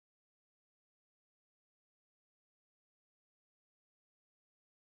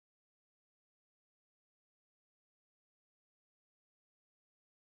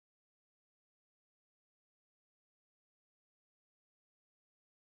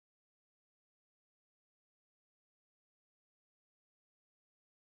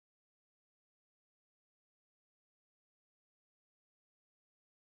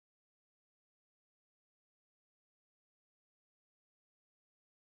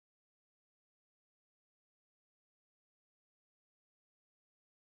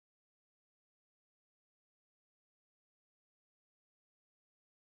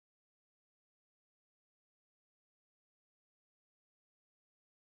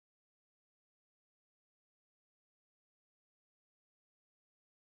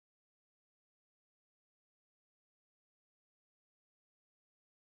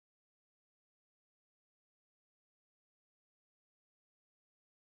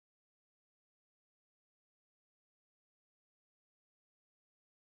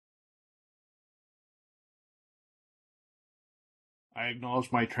I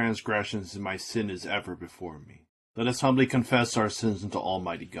acknowledge my transgressions, and my sin is ever before me. Let us humbly confess our sins unto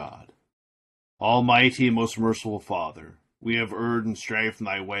Almighty God. Almighty and most merciful Father, we have erred and strayed from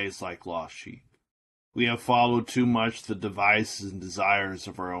thy ways like lost sheep. We have followed too much the devices and desires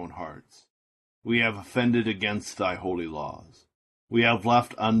of our own hearts. We have offended against thy holy laws. We have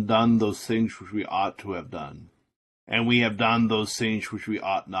left undone those things which we ought to have done, and we have done those things which we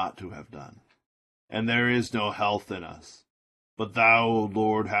ought not to have done. And there is no health in us. But thou, O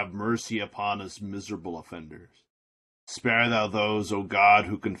Lord, have mercy upon us miserable offenders. Spare thou those, O God,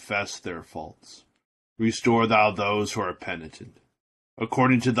 who confess their faults. Restore thou those who are penitent,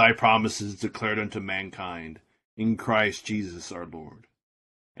 according to thy promises declared unto mankind, in Christ Jesus our Lord.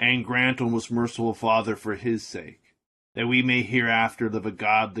 And grant, O most merciful Father, for his sake, that we may hereafter live a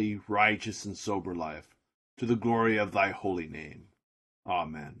godly, righteous, and sober life, to the glory of thy holy name.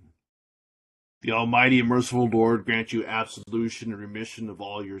 Amen. The Almighty and merciful Lord grant you absolution and remission of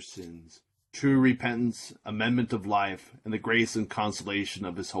all your sins, true repentance, amendment of life, and the grace and consolation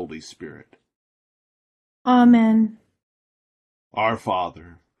of his Holy Spirit. Amen. Our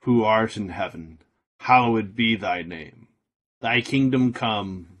Father, who art in heaven, hallowed be thy name. Thy kingdom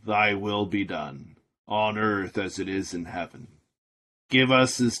come, thy will be done, on earth as it is in heaven. Give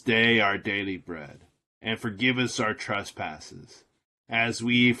us this day our daily bread, and forgive us our trespasses, as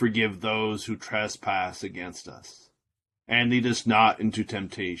we forgive those who trespass against us. And lead us not into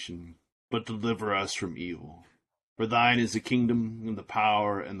temptation, but deliver us from evil. For thine is the kingdom, and the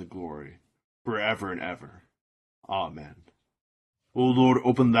power, and the glory, forever and ever. Amen. O Lord,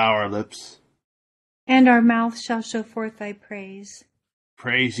 open thou our lips, And our mouth shall show forth thy praise.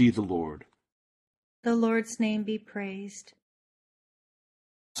 praise ye the Lord. The Lord's name be praised.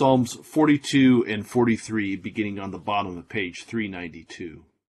 Psalms 42 and 43, beginning on the bottom of page 392.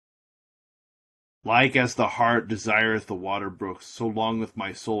 Like as the hart desireth the water brooks, so longeth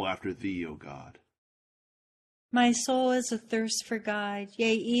my soul after thee, O God. My soul is athirst for God,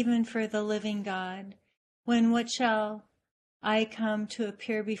 yea, even for the living God. What shall I come to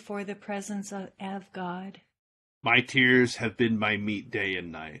appear before the presence of God? My tears have been my meat day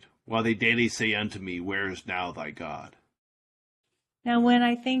and night, while they daily say unto me, Where is now thy God? Now when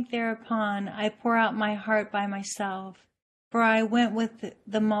I think thereupon, I pour out my heart by myself. For I went with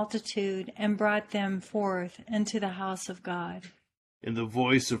the multitude, and brought them forth into the house of God. In the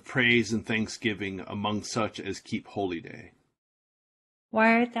voice of praise and thanksgiving among such as keep holy day.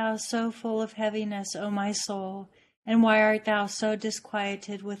 Why art thou so full of heaviness, O my soul? And why art thou so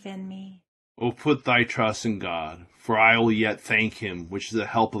disquieted within me? O put thy trust in God, for I will yet thank him, which is the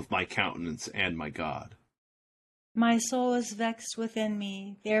help of my countenance and my God. My soul is vexed within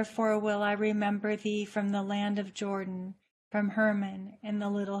me, therefore will I remember thee from the land of Jordan, from Hermon and the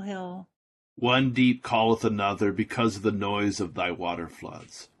little hill. One deep calleth another because of the noise of thy water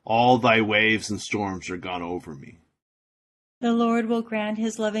floods. All thy waves and storms are gone over me. The Lord will grant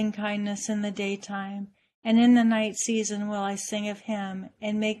his loving kindness in the daytime, and in the night season will I sing of him,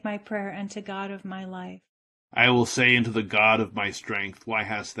 and make my prayer unto God of my life. I will say unto the God of my strength, Why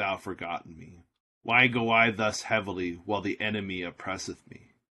hast thou forgotten me? Why go I thus heavily, while the enemy oppresseth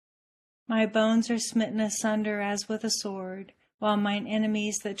me? My bones are smitten asunder as with a sword, while mine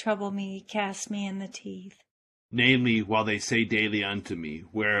enemies that trouble me cast me in the teeth. Namely, while they say daily unto me,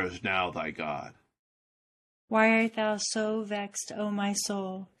 Where is now thy God? Why art thou so vexed, O my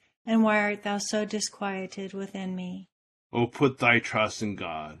soul? And why art thou so disquieted within me? O put thy trust in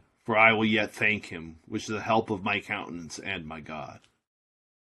God, for I will yet thank him, which is the help of my countenance and my God.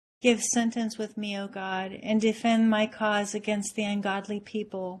 Give sentence with me, O God, and defend my cause against the ungodly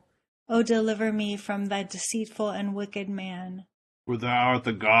people. O deliver me from thy deceitful and wicked man. For thou art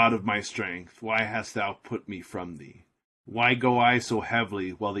the God of my strength, why hast thou put me from thee? Why go I so heavily,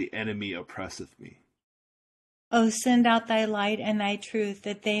 while the enemy oppresseth me? O send out thy light and thy truth,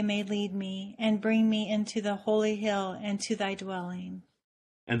 that they may lead me, and bring me into the holy hill and to thy dwelling.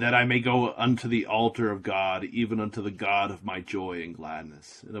 And that I may go unto the altar of God, even unto the God of my joy and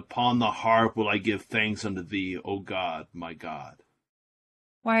gladness. And upon the harp will I give thanks unto thee, O God, my God.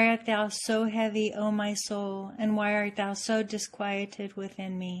 Why art thou so heavy, O my soul, and why art thou so disquieted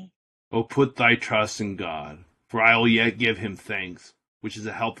within me? O put thy trust in God, for I will yet give him thanks, which is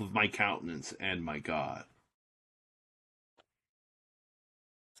the help of my countenance and my God.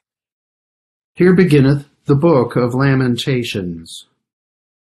 Here beginneth the book of Lamentations.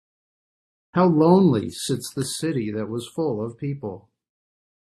 How lonely sits the city that was full of people!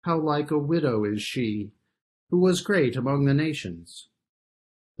 How like a widow is she, who was great among the nations!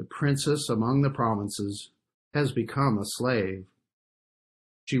 The princess among the provinces has become a slave.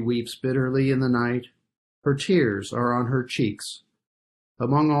 She weeps bitterly in the night, her tears are on her cheeks,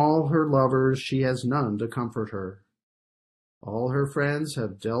 Among all her lovers she has none to comfort her. All her friends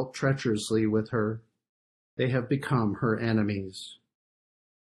have dealt treacherously with her. They have become her enemies.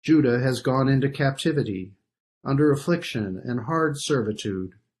 Judah has gone into captivity, under affliction and hard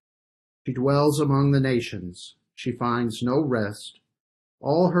servitude. She dwells among the nations. She finds no rest.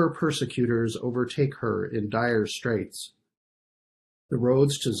 All her persecutors overtake her in dire straits. The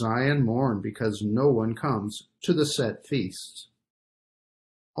roads to Zion mourn because no one comes to the set feasts.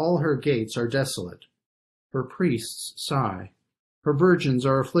 All her gates are desolate. Her priests sigh. Her virgins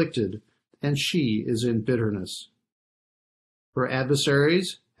are afflicted, and she is in bitterness. Her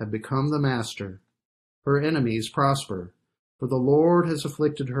adversaries have become the master. Her enemies prosper, for the Lord has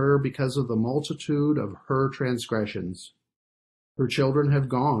afflicted her because of the multitude of her transgressions. Her children have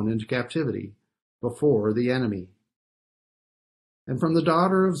gone into captivity before the enemy. And from the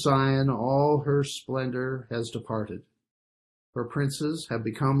daughter of Zion all her splendor has departed. Her princes have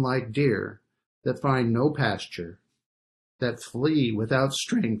become like deer that find no pasture, that flee without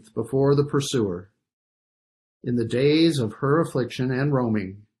strength before the pursuer. In the days of her affliction and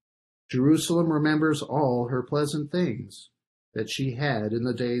roaming, Jerusalem remembers all her pleasant things that she had in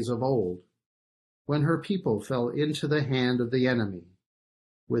the days of old, when her people fell into the hand of the enemy,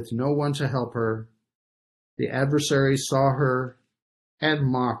 with no one to help her. The adversaries saw her and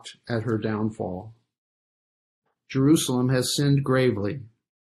mocked at her downfall. Jerusalem has sinned gravely.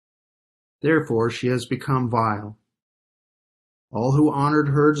 Therefore she has become vile. All who honored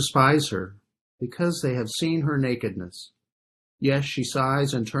her despise her, because they have seen her nakedness. Yes, she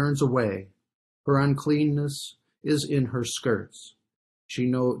sighs and turns away. Her uncleanness is in her skirts. She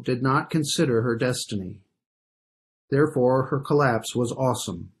did not consider her destiny. Therefore her collapse was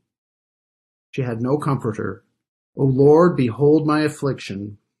awesome. She had no comforter. O Lord, behold my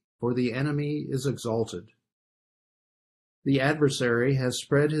affliction, for the enemy is exalted. The adversary has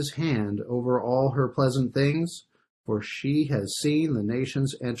spread his hand over all her pleasant things, for she has seen the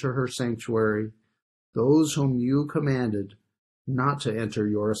nations enter her sanctuary, those whom you commanded not to enter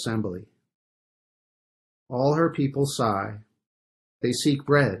your assembly. All her people sigh. They seek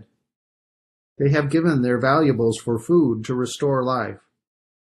bread. They have given their valuables for food to restore life.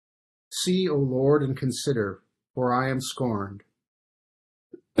 See, O Lord, and consider, for I am scorned.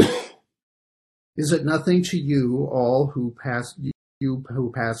 Is it nothing to you, all who pass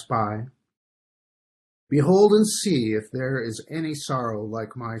by? Behold and see if there is any sorrow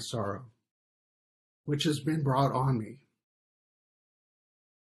like my sorrow, which has been brought on me,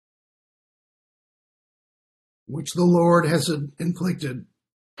 which the Lord has inflicted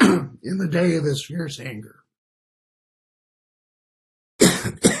in the day of his fierce anger.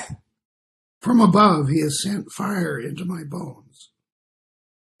 From above he has sent fire into my bones,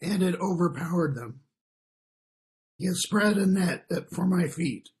 and it overpowered them. He has spread a net for my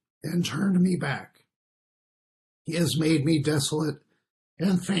feet and turned me back. He has made me desolate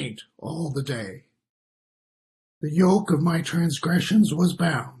and faint all the day. The yoke of my transgressions was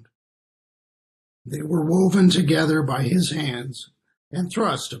bound. They were woven together by his hands and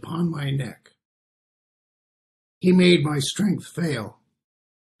thrust upon my neck. He made my strength fail.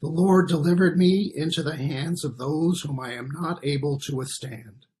 The Lord delivered me into the hands of those whom I am not able to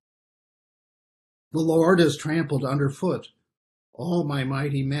withstand. The Lord has trampled underfoot all my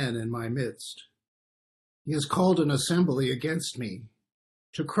mighty men in my midst. He has called an assembly against me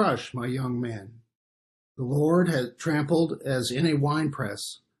to crush my young men. The Lord has trampled as in a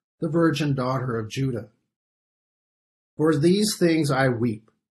winepress the virgin daughter of Judah. For these things I weep.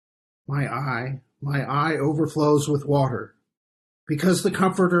 My eye overflows with water, because the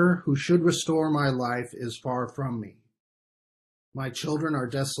Comforter who should restore my life is far from me. My children are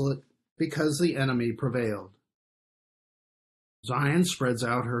desolate because the enemy prevailed. Zion spreads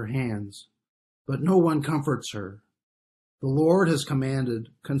out her hands, but no one comforts her. The Lord has commanded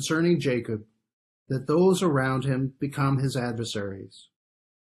concerning Jacob that those around him become his adversaries.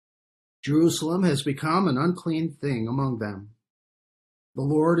 Jerusalem has become an unclean thing among them. The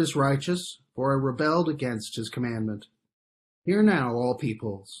Lord is righteous, for I rebelled against his commandment. Hear now, all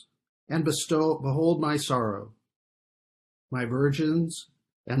peoples, and behold my sorrow. My virgins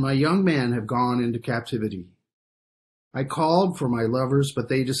and my young men have gone into captivity. I called for my lovers, but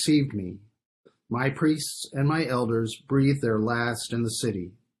they deceived me. My priests and my elders breathed their last in the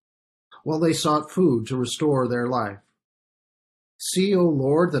city, while they sought food to restore their life. See, O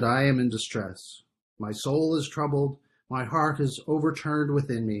Lord, that I am in distress. My soul is troubled, my heart is overturned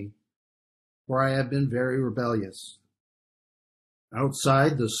within me, for I have been very rebellious.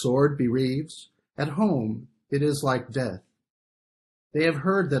 Outside the sword bereaves, at home it is like death. They have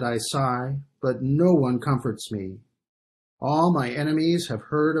heard that I sigh, but no one comforts me. All my enemies have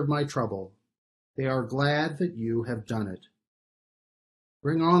heard of my trouble. They are glad that you have done it.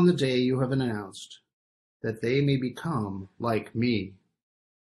 Bring on the day you have announced, that they may become like me.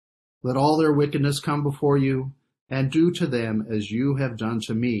 Let all their wickedness come before you, and do to them as you have done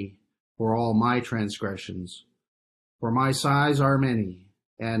to me for all my transgressions. For my sighs are many,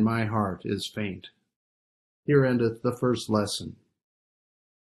 and my heart is faint. Here endeth the first lesson.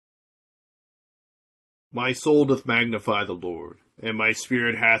 My soul doth magnify the Lord, and my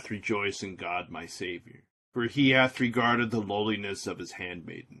spirit hath rejoiced in God my Saviour. For he hath regarded the lowliness of his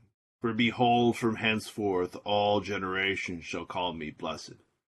handmaiden. For behold, from henceforth all generations shall call me blessed.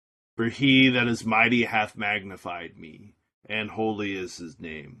 For he that is mighty hath magnified me, and holy is his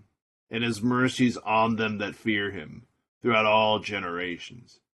name. And his mercies on them that fear him, throughout all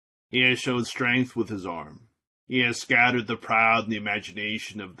generations. He has showed strength with his arm. He has scattered the proud in the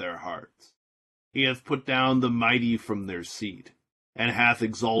imagination of their hearts. He hath put down the mighty from their seat, and hath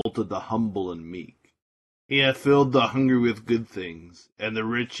exalted the humble and meek. He hath filled the hungry with good things, and the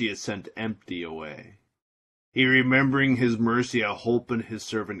rich he hath sent empty away. He, remembering his mercy, hath holpen his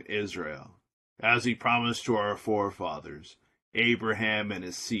servant Israel, as he promised to our forefathers, Abraham and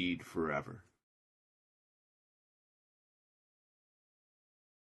his seed forever.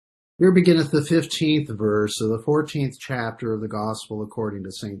 Here beginneth the 15th verse of the 14th chapter of the Gospel according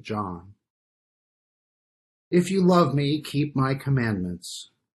to St. John. If you love me, keep my commandments,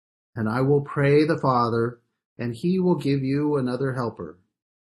 and I will pray the Father, and he will give you another helper,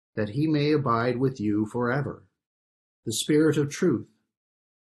 that he may abide with you forever, the Spirit of truth,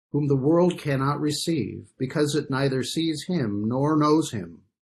 whom the world cannot receive, because it neither sees him nor knows him.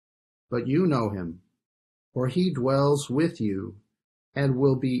 But you know him, for he dwells with you and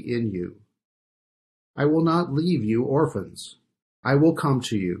will be in you. I will not leave you orphans. I will come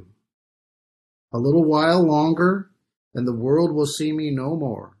to you. A little while longer, and the world will see me no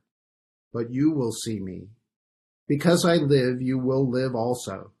more, but you will see me. Because I live, you will live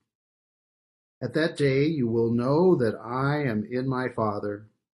also. At that day you will know that I am in my Father,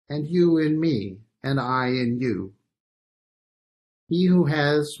 and you in me, and I in you. He who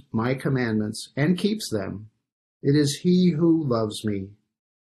has my commandments and keeps them, it is he who loves me.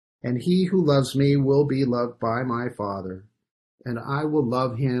 And he who loves me will be loved by my Father, and I will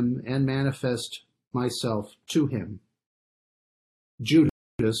love him and manifest myself to him.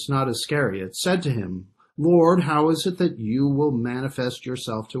 Judas, not Iscariot, said to him, Lord, how is it that you will manifest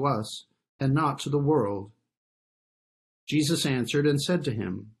yourself to us, and not to the world? Jesus answered and said to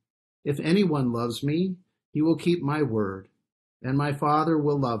him, If anyone loves me, he will keep my word, and my Father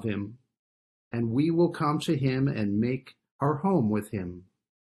will love him, and we will come to him and make our home with him.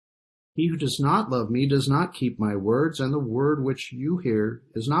 He who does not love me does not keep my words, and the word which you hear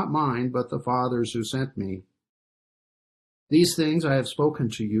is not mine, but the Father's who sent me. These things I have spoken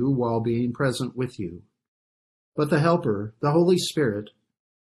to you while being present with you. But the Helper, the Holy Spirit,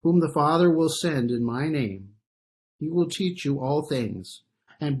 whom the Father will send in my name, he will teach you all things,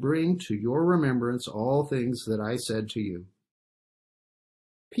 and bring to your remembrance all things that I said to you.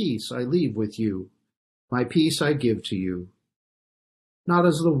 Peace I leave with you, my peace I give to you. Not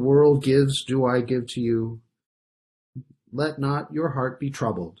as the world gives do I give to you. Let not your heart be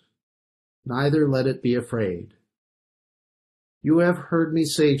troubled, neither let it be afraid. You have heard me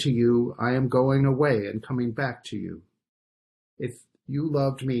say to you, I am going away and coming back to you. If you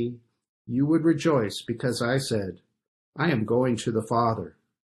loved me, you would rejoice because I said, I am going to the Father,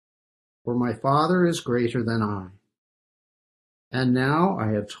 for my Father is greater than I. And now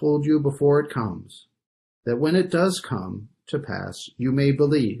I have told you before it comes, that when it does come to pass, you may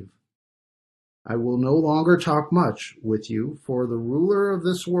believe. I will no longer talk much with you, for the ruler of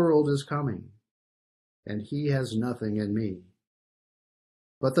this world is coming, and he has nothing in me.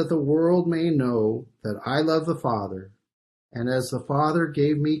 But that the world may know that I love the Father, and as the Father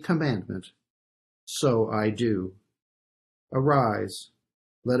gave me commandment, so I do. Arise,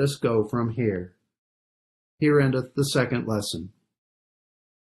 let us go from here. Here endeth the second lesson.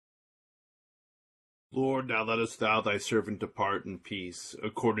 Lord, now lettest thou thy servant depart in peace,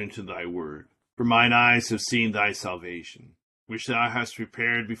 according to thy word. For mine eyes have seen thy salvation, which thou hast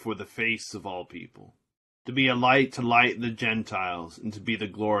prepared before the face of all people, to be a light to lighten the Gentiles, and to be the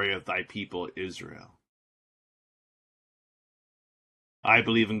glory of thy people Israel. I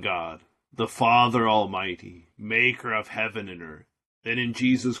believe in God, the Father Almighty, maker of heaven and earth, and in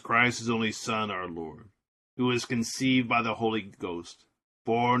Jesus Christ, his only Son, our Lord, who was conceived by the Holy Ghost,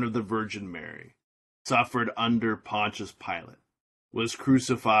 born of the Virgin Mary, suffered under Pontius Pilate, was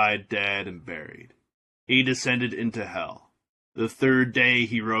crucified, dead, and buried. He descended into hell. The third day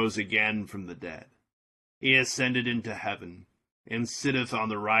he rose again from the dead. He ascended into heaven, and sitteth on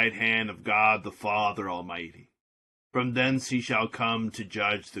the right hand of God the Father Almighty. From thence he shall come to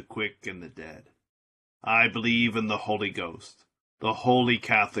judge the quick and the dead. I believe in the Holy Ghost, the holy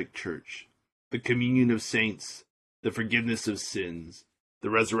Catholic Church, the communion of saints, the forgiveness of sins, the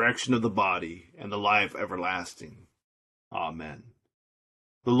resurrection of the body, and the life everlasting. Amen.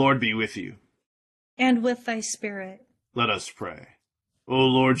 The Lord be with you. And with thy spirit. Let us pray. O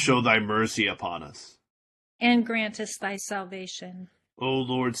Lord, show thy mercy upon us. And grant us thy salvation. O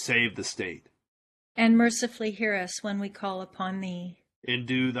Lord, save the state. And mercifully hear us when we call upon thee.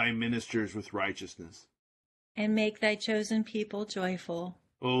 Endue thy ministers with righteousness. And make thy chosen people joyful.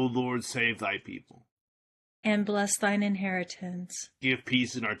 O Lord, save thy people. And bless thine inheritance. Give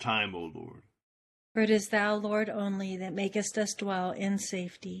peace in our time, O Lord. For it is thou, Lord, only that makest us dwell in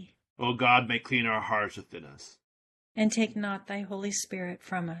safety. O God, may clean our hearts within us. And take not thy Holy Spirit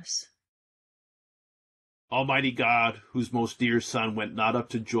from us. Almighty God, whose most dear Son went not up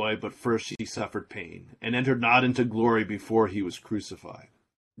to joy, but first he suffered pain, and entered not into glory before he was crucified,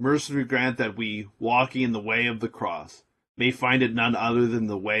 mercifully grant that we, walking in the way of the cross, may find it none other than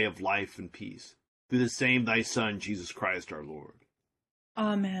the way of life and peace, through the same thy Son, Jesus Christ our Lord.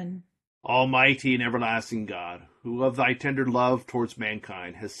 Amen. Almighty and everlasting God, who of thy tender love towards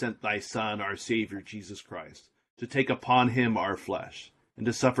mankind has sent thy Son, our Savior, Jesus Christ, to take upon him our flesh, and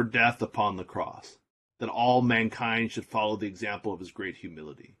to suffer death upon the cross, that all mankind should follow the example of his great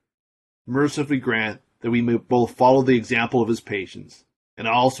humility. Mercifully grant that we may both follow the example of his patience, and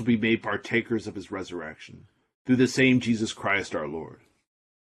also be made partakers of his resurrection, through the same Jesus Christ our Lord.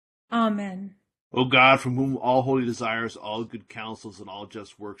 Amen. O God, from whom all holy desires, all good counsels, and all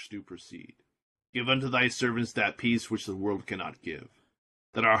just works do proceed, give unto thy servants that peace which the world cannot give,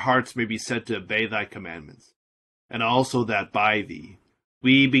 that our hearts may be set to obey thy commandments, and also that by thee,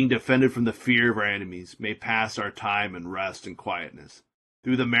 we, being defended from the fear of our enemies, may pass our time in rest and quietness,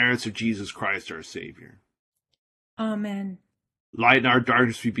 through the merits of Jesus Christ our Savior. Amen. Lighten our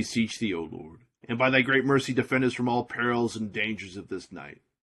darkness, we beseech thee, O Lord, and by thy great mercy defend us from all perils and dangers of this night,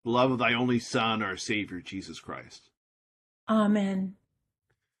 the love of thy only Son, our Savior, Jesus Christ. Amen.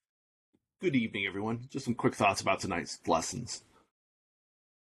 Good evening, everyone. Just some quick thoughts about tonight's lessons.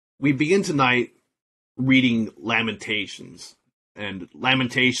 We begin tonight reading Lamentations. And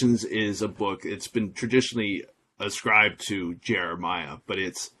Lamentations is a book, it's been traditionally ascribed to Jeremiah, but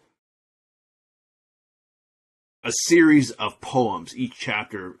it's a series of poems. Each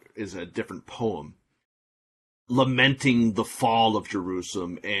chapter is a different poem, lamenting the fall of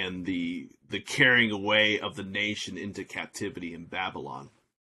Jerusalem and the carrying away of the nation into captivity in Babylon.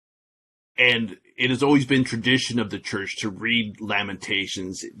 And it has always been tradition of the church to read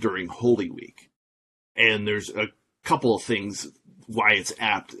Lamentations during Holy Week. And there's a couple of things why it's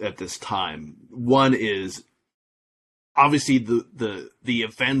apt at this time. One is obviously the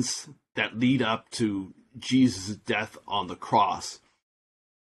events that lead up to Jesus' death on the cross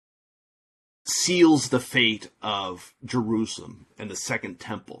seals the fate of Jerusalem and the Second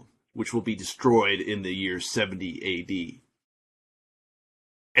Temple, which will be destroyed in the year 70 AD.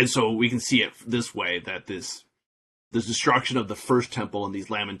 And so we can see it this way, that the destruction of the First Temple and these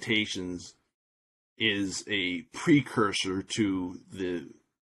Lamentations is a precursor to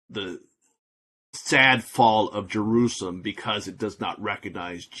the sad fall of Jerusalem because it does not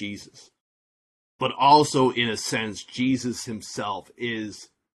recognize Jesus. But also, in a sense, Jesus himself is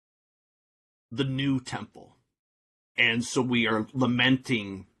the new temple. And so we are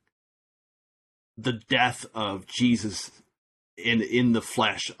lamenting the death of Jesus in the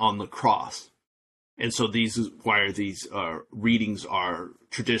flesh on the cross. And so these is why these readings are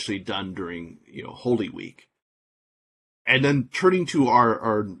traditionally done during Holy Week. And then turning to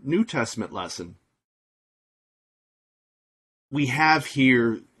our New Testament lesson, we have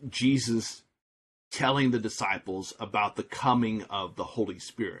here Jesus telling the disciples about the coming of the Holy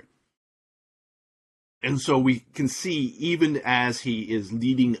Spirit. And so we can see, even as he is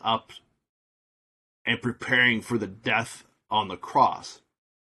leading up and preparing for the death on the cross,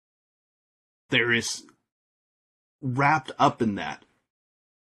 there is wrapped up in that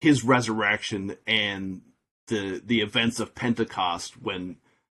his resurrection and the events of Pentecost, when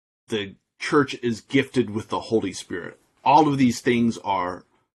the church is gifted with the Holy Spirit. All of these things are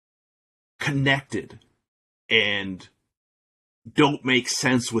connected and don't make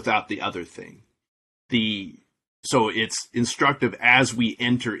sense without the other thing. So it's instructive as we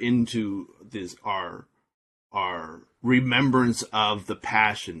enter into this our remembrance of the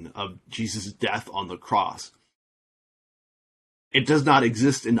passion of Jesus' death on the cross. It does not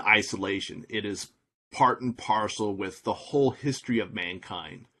exist in isolation. It is part and parcel with the whole history of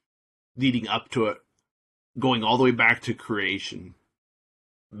mankind leading up to it, going all the way back to creation,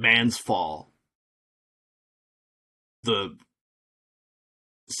 man's fall, the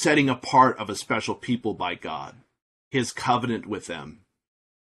setting apart of a special people by God, his covenant with them,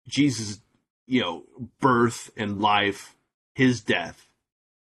 Jesus' birth and life, his death,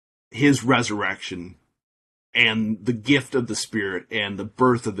 his resurrection, and the gift of the Spirit and the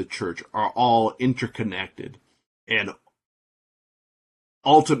birth of the church are all interconnected and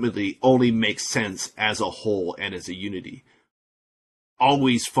ultimately only make sense as a whole and as a unity.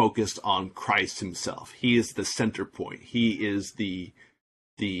 Always focused on Christ himself. He is the center point. He is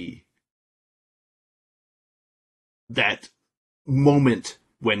that moment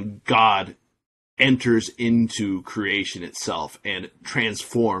when God enters into creation itself and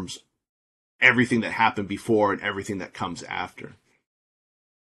transforms everything that happened before and everything that comes after.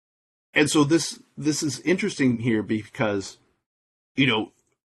 And so this is interesting here because, the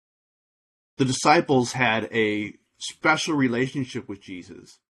disciples had a special relationship with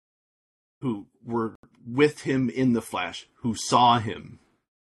Jesus, who were with him in the flesh, who saw him.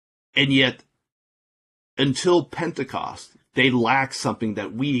 And yet, until Pentecost, they lack something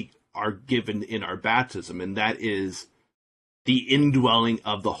that we are given in our baptism, and that is the indwelling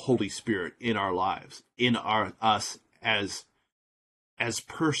of the Holy Spirit in our lives, in us as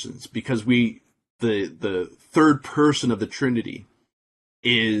persons, because the third person of the Trinity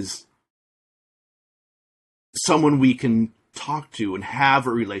is someone we can talk to and have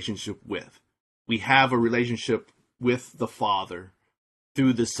a relationship with. We have a relationship with the Father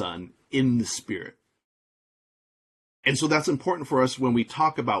through the Son in the Spirit. And so that's important for us when we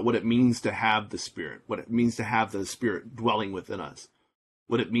talk about what it means to have the Spirit, what it means to have the Spirit dwelling within us,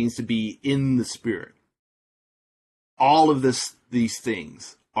 what it means to be in the Spirit. All of these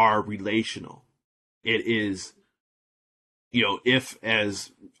things are relational. It is, if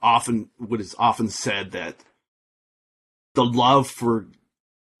as often, what is often said, that the love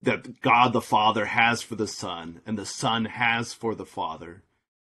that God the Father has for the Son and the Son has for the Father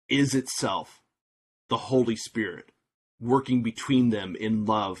is itself the Holy Spirit working between them in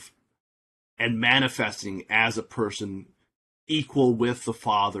love and manifesting as a person equal with the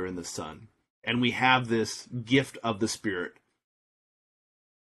Father and the Son. And we have this gift of the Spirit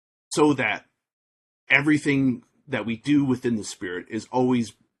so that everything that we do within the Spirit is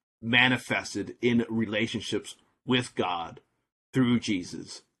always manifested in relationships with God through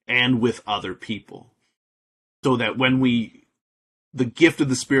Jesus and with other people. So that when the gift of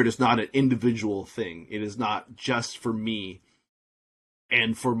the Spirit is not an individual thing. It is not just for me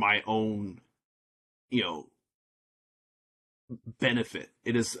and for my own, benefit.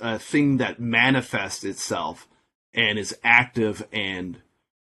 It is a thing that manifests itself and is active and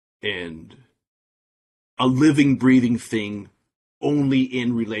a living, breathing thing only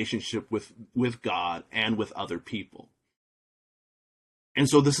in relationship with God and with other people. And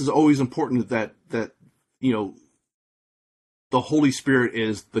so this is always important that the Holy Spirit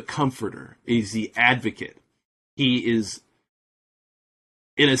is the comforter, is the advocate. He is,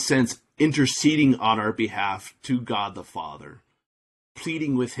 in a sense, interceding on our behalf to God the Father,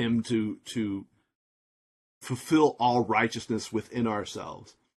 pleading with him to fulfill all righteousness within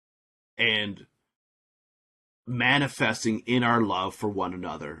ourselves and manifesting in our love for one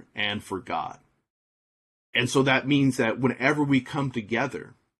another and for God. And so that means that whenever we come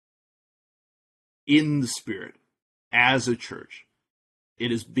together in the Spirit, as a church,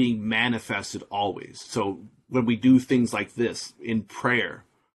 it is being manifested always. So when we do things like this in prayer,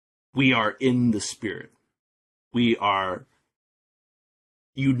 we are in the Spirit. We are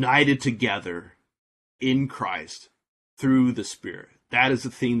united together in Christ through the Spirit. That is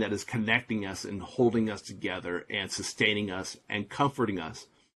the thing that is connecting us and holding us together and sustaining us and comforting us.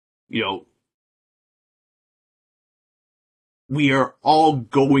 We are all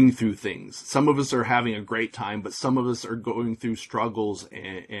going through things. Some of us are having a great time, but some of us are going through struggles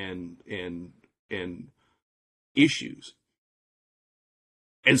and issues.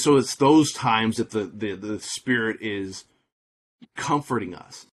 And so it's those times that the Spirit is comforting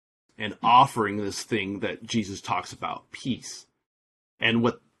us and offering this thing that Jesus talks about, peace. And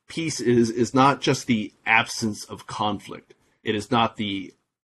what peace is not just the absence of conflict. It is not the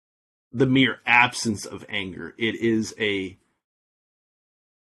mere absence of anger. It is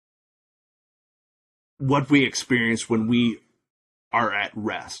what we experience when we are at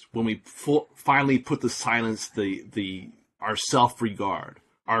rest, when we finally put to silence our self-regard,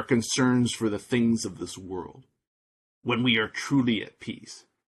 our concerns for the things of this world, when we are truly at peace.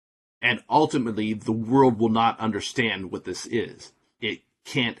 And ultimately, the world will not understand what this is. It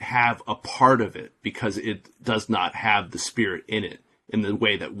can't have a part of it because it does not have the Spirit in it in the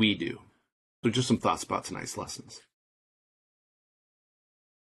way that we do. So just some thoughts about tonight's lessons.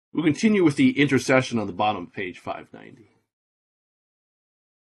 We'll continue with the intercession on the bottom of page 590.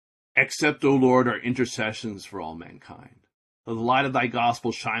 Accept, O Lord, our intercessions for all mankind. Let the light of thy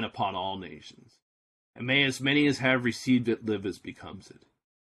gospel shine upon all nations, and may as many as have received it live as becomes it.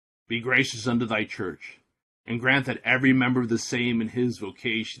 Be gracious unto thy church, and grant that every member of the same in his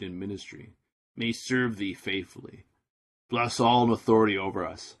vocation and ministry may serve thee faithfully. Bless all in authority over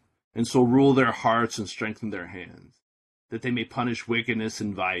us, and so rule their hearts and strengthen their hands, that they may punish wickedness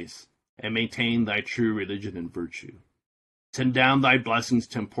and vice, and maintain thy true religion and virtue. Send down thy blessings,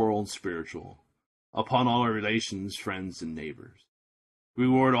 temporal and spiritual, upon all our relations, friends, and neighbors.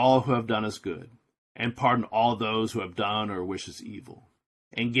 Reward all who have done us good, and pardon all those who have done or wish us evil,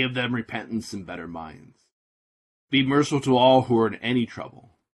 and give them repentance and better minds. Be merciful to all who are in any trouble.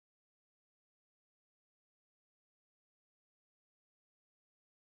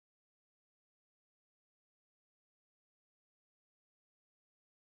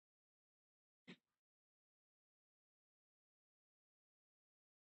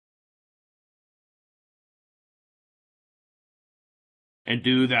 And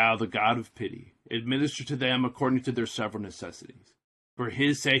do thou, the God of pity, administer to them according to their several necessities. For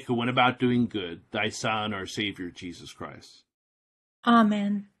his sake who went about doing good, thy Son, our Savior, Jesus Christ.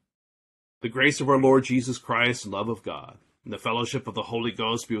 Amen. The grace of our Lord Jesus Christ, and love of God, and the fellowship of the Holy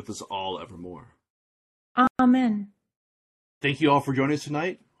Ghost be with us all evermore. Amen. Thank you all for joining us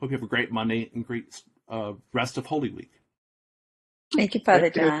tonight. Hope you have a great Monday and great rest of Holy Week. Thank you, Father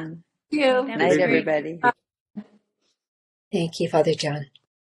John. Thank you. Good night, everybody. Thank you, Father John.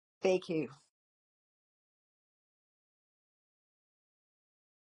 Thank you.